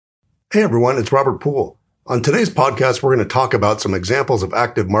Hey everyone, it's Robert Poole. On today's podcast, we're going to talk about some examples of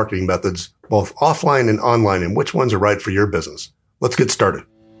active marketing methods, both offline and online, and which ones are right for your business. Let's get started.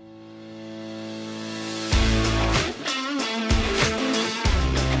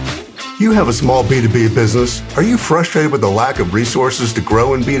 You have a small B2B business. Are you frustrated with the lack of resources to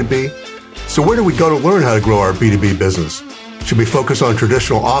grow in B2B? So where do we go to learn how to grow our B2B business? Should we focus on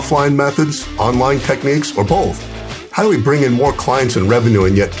traditional offline methods, online techniques, or both? How do we bring in more clients and revenue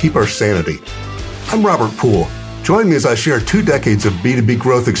and yet keep our sanity? I'm Robert Poole. Join me as I share 2 decades of B2B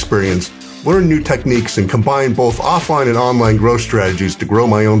growth experience, learn new techniques, and combine both offline and online growth strategies to grow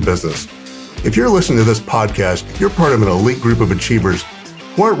my own business. If you're listening to this podcast, you're part of an elite group of achievers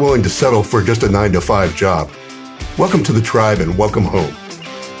who aren't willing to settle for just a 9-to-5 job. Welcome to the tribe and welcome home.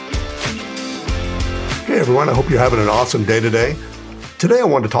 Hey everyone, I hope you're having an awesome day today. Today, I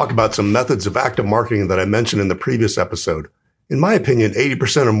want to talk about some methods of active marketing that I mentioned in the previous episode. In my opinion,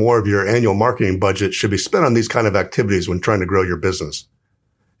 80% or more of your annual marketing budget should be spent on these kind of activities when trying to grow your business.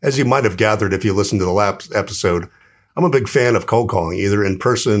 As you might have gathered if you listened to the last episode, I'm a big fan of cold calling, either in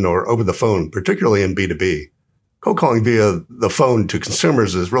person or over the phone, particularly in B2B. Cold calling via the phone to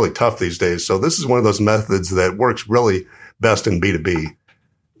consumers is really tough these days, so this is one of those methods that works really best in B2B.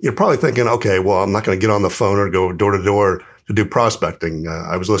 You're probably thinking, okay, well, I'm not going to get on the phone or go door to door to do prospecting.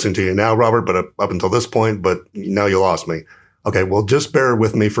 I was listening to you now, Robert, but up until this point, but now you lost me. Okay, well, just bear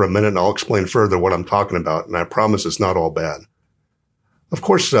with me for a minute and I'll explain further what I'm talking about. And I promise it's not all bad. Of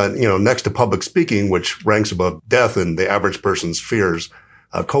course, next to public speaking, which ranks above death in the average person's fears,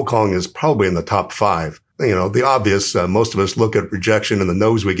 cold calling is probably in the top 5. The obvious, most of us look at rejection and the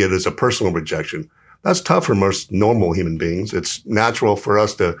no's we get as a personal rejection. That's tough for most normal human beings. It's natural for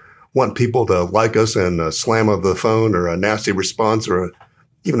us to want people to like us, and a slam of the phone or a nasty response or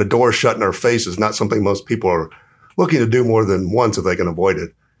even a door shut in our face is not something most people are looking to do more than once if they can avoid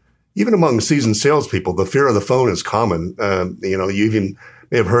it. Even among seasoned salespeople, the fear of the phone is common. You even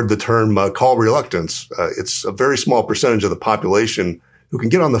may have heard the term call reluctance. It's a very small percentage of the population who can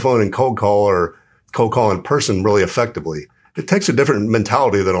get on the phone and cold call or cold call in person really effectively. It takes a different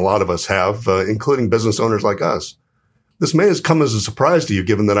mentality than a lot of us have, including business owners like us. This may have come as a surprise to you,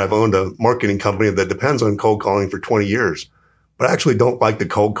 given that I've owned a marketing company that depends on cold calling for 20 years. But I actually don't like the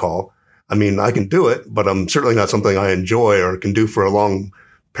cold call. I mean, I can do it, but I'm certainly not something I enjoy or can do for long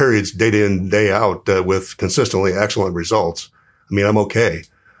periods, day in, day out, with consistently excellent results. I mean, I'm okay.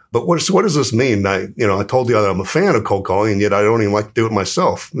 But what does this mean? I told you that I'm a fan of cold calling, and yet I don't even like to do it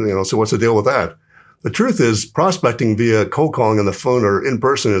myself. So what's the deal with that? The truth is, prospecting via cold calling on the phone or in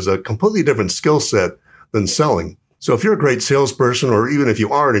person is a completely different skill set than selling. So if you're a great salesperson, or even if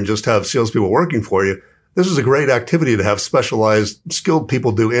you aren't and just have salespeople working for you, this is a great activity to have specialized, skilled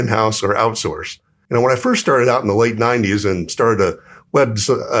people do in-house or outsource. When I first started out in the late 90s and started a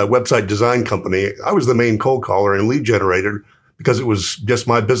website design company, I was the main cold caller and lead generator because it was just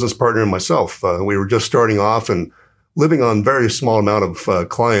my business partner and myself. We were just starting off and living on very small amount of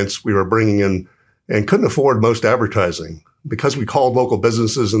clients we were bringing in and couldn't afford most advertising. Because we called local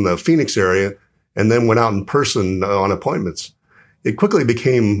businesses in the Phoenix area and then went out in person on appointments, it quickly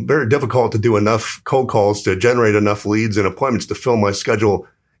became very difficult to do enough cold calls to generate enough leads and appointments to fill my schedule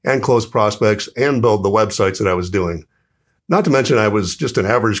and close prospects and build the websites that I was doing. Not to mention I was just an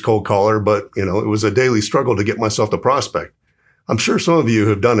average cold caller, but it was a daily struggle to get myself to prospect. I'm sure some of you who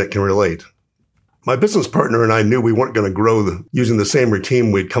have done it can relate. My business partner and I knew we weren't going to grow using the same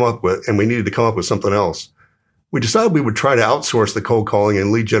routine we'd come up with, and we needed to come up with something else. We decided we would try to outsource the cold calling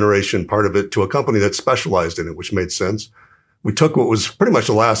and lead generation part of it to a company that specialized in it, which made sense. We took what was pretty much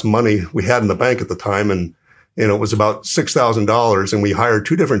the last money we had in the bank at the time, and it was about $6,000, and we hired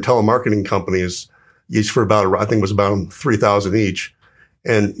 2 different telemarketing companies, each for about $3,000 each.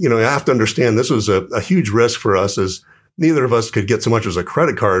 And you have to understand this was a huge risk for us, as neither of us could get so much as a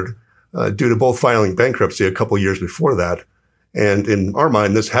credit card due to both filing bankruptcy a couple of years before that. And in our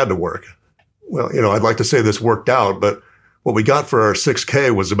mind, this had to work. Well, I'd like to say this worked out, but what we got for our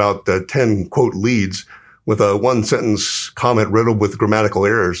 $6K was about 10 quote leads with a 1-sentence comment riddled with grammatical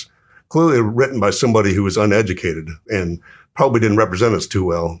errors, clearly written by somebody who was uneducated and probably didn't represent us too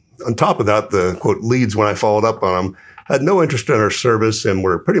well. On top of that, the quote leads, when I followed up on them, had no interest in our service and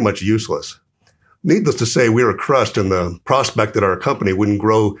were pretty much useless. Needless to say, we were crushed, and the prospect that our company wouldn't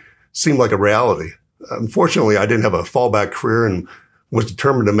grow seemed like a reality. Unfortunately, I didn't have a fallback career and was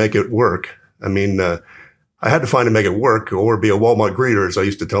determined to make it work. I had to find to make it work or be a Walmart greeter, as I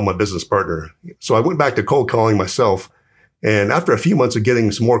used to tell my business partner. So I went back to cold calling myself. And after a few months of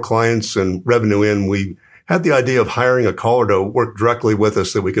getting some more clients and revenue in, we had the idea of hiring a caller to work directly with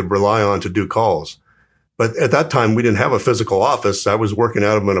us that we could rely on to do calls. But at that time, we didn't have a physical office. I was working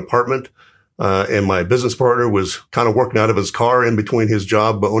out of an apartment, and my business partner was kind of working out of his car in between his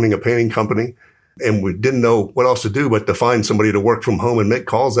job owning a painting company. And we didn't know what else to do but to find somebody to work from home and make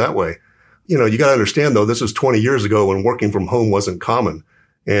calls that way. You got to understand, though, this was 20 years ago when working from home wasn't common.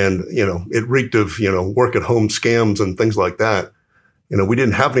 And, it reeked of, work at home scams and things like that. We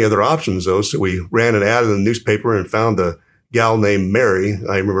didn't have any other options, though. So we ran an ad in the newspaper and found a gal named Mary,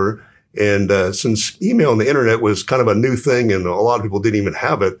 I remember. And since email and the internet was kind of a new thing and a lot of people didn't even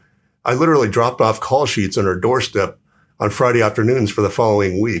have it, I literally dropped off call sheets on her doorstep on Friday afternoons for the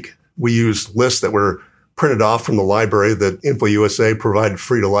following week. We used lists that were printed off from the library that InfoUSA provided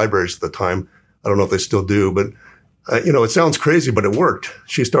free to libraries at the time. I don't know if they still do, but it sounds crazy, but it worked.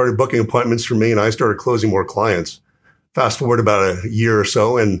 She started booking appointments for me and I started closing more clients. Fast forward about a year or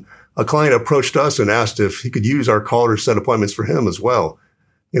so, and a client approached us and asked if he could use our call to set appointments for him as well.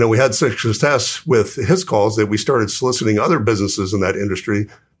 We had such success with his calls that we started soliciting other businesses in that industry,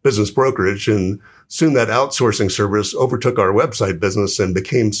 business brokerage, and soon that outsourcing service overtook our website business and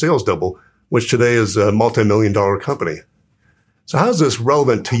became Sales Double, which today is a multi-million-dollar company. So how is this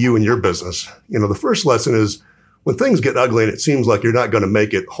relevant to you and your business? The first lesson is when things get ugly and it seems like you're not going to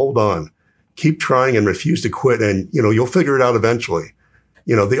make it, hold on. Keep trying and refuse to quit, and, you'll figure it out eventually.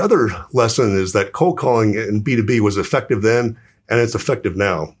 The other lesson is that cold calling in B2B was effective then, and it's effective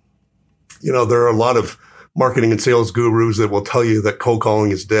now. There are a lot of marketing and sales gurus that will tell you that cold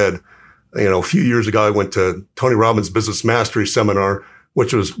calling is dead. A few years ago, I went to Tony Robbins' Business Mastery Seminar,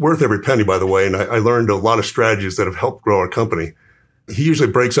 which was worth every penny, by the way, and I learned a lot of strategies that have helped grow our company. He usually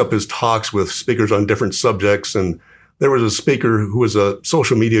breaks up his talks with speakers on different subjects, and there was a speaker who was a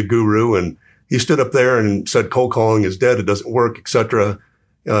social media guru, and he stood up there and said cold calling is dead, it doesn't work, etc.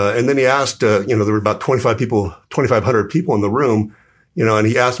 And then he asked, there were about 2,500 people in the room, and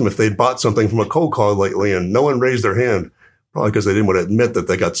he asked them if they'd bought something from a cold call lately, and no one raised their hand, probably because they didn't want to admit that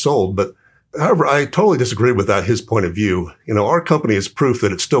they got sold. But however, I totally disagree with that, his point of view. Our company is proof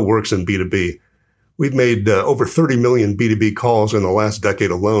that it still works in B2B. We've made over 30 million B2B calls in the last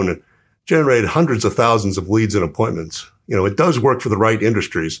decade alone and generated hundreds of thousands of leads and appointments. It does work for the right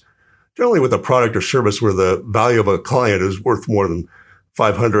industries, generally with a product or service where the value of a client is worth more than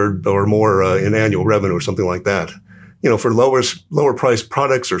 500 or more in annual revenue or something like that. For lower priced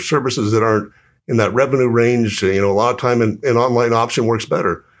products or services that aren't in that revenue range, a lot of time an online option works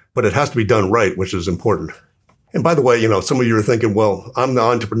better, but it has to be done right, which is important. And by the way, some of you are thinking, well, I'm the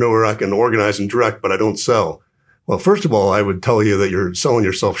entrepreneur, I can organize and direct, but I don't sell. Well, first of all, I would tell you that you're selling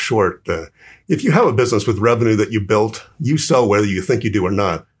yourself short. If you have a business with revenue that you built, you sell whether you think you do or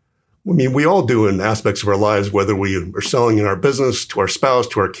not. I mean, we all do in aspects of our lives, whether we are selling in our business, to our spouse,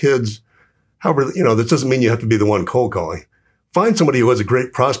 to our kids. However, that doesn't mean you have to be the one cold calling. Find somebody who has a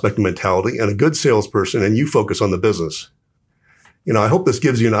great prospecting mentality and a good salesperson, and you focus on the business. I hope this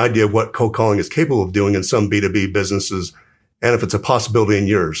gives you an idea of what cold calling is capable of doing in some B2B businesses, and if it's a possibility in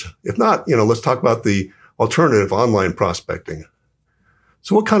yours. If not, let's talk about the alternative online prospecting.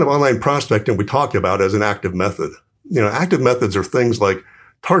 So what kind of online prospecting are we talking about as an active method? Active methods are things like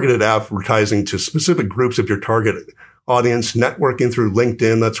targeted advertising to specific groups of your target audience, networking through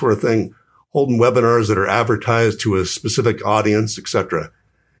LinkedIn, that sort of thing, holding webinars that are advertised to a specific audience, etc.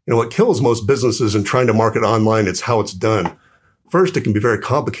 What kills most businesses in trying to market online is how it's done. First, it can be very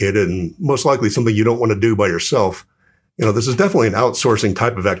complicated and most likely something you don't want to do by yourself. This is definitely an outsourcing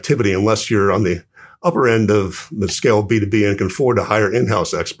type of activity unless you're on the upper end of the scale of B2B and can afford to hire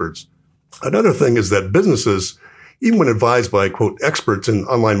in-house experts. Another thing is that businesses, even when advised by, quote, experts in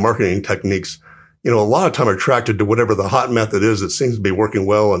online marketing techniques, a lot of time are attracted to whatever the hot method is that seems to be working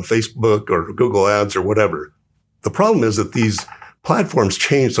well on Facebook or Google Ads or whatever. The problem is that these platforms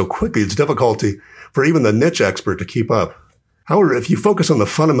change so quickly, it's difficulty for even the niche expert to keep up. However, if you focus on the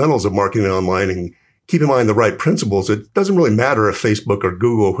fundamentals of marketing online and keep in mind the right principles, it doesn't really matter if Facebook or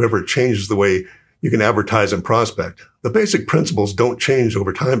Google or whoever changes the way you can advertise and prospect. The basic principles don't change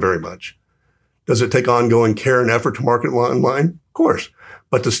over time very much. Does it take ongoing care and effort to market online? Of course.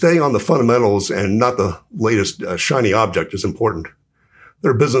 But to stay on the fundamentals and not the latest shiny object is important.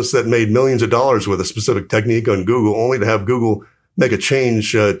 There are businesses that made millions of dollars with a specific technique on Google only to have Google make a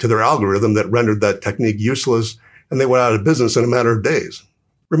change to their algorithm that rendered that technique useless, and they went out of business in a matter of days.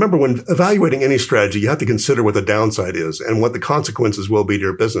 Remember, when evaluating any strategy, you have to consider what the downside is and what the consequences will be to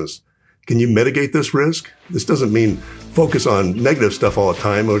your business. Can you mitigate this risk? This doesn't mean focus on negative stuff all the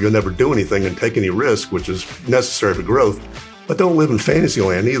time or you'll never do anything and take any risk, which is necessary for growth, but don't live in fantasy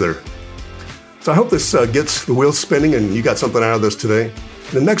land either. So I hope this gets the wheels spinning and you got something out of this today.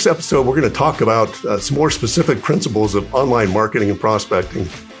 In the next episode, we're going to talk about some more specific principles of online marketing and prospecting.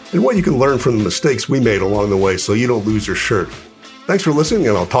 and what you can learn from the mistakes we made along the way so you don't lose your shirt. Thanks for listening,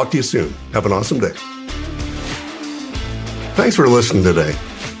 and I'll talk to you soon. Have an awesome day. Thanks for listening today.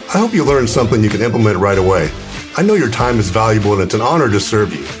 I hope you learned something you can implement right away. I know your time is valuable, and it's an honor to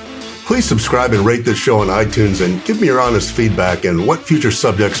serve you. Please subscribe and rate this show on iTunes, and give me your honest feedback and what future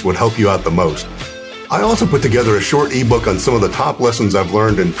subjects would help you out the most. I also put together a short ebook on some of the top lessons I've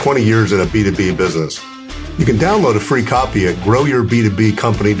learned in 20 years in a B2B business. You can download a free copy at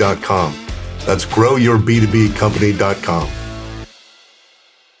growyourb2bcompany.com. That's growyourb2bcompany.com.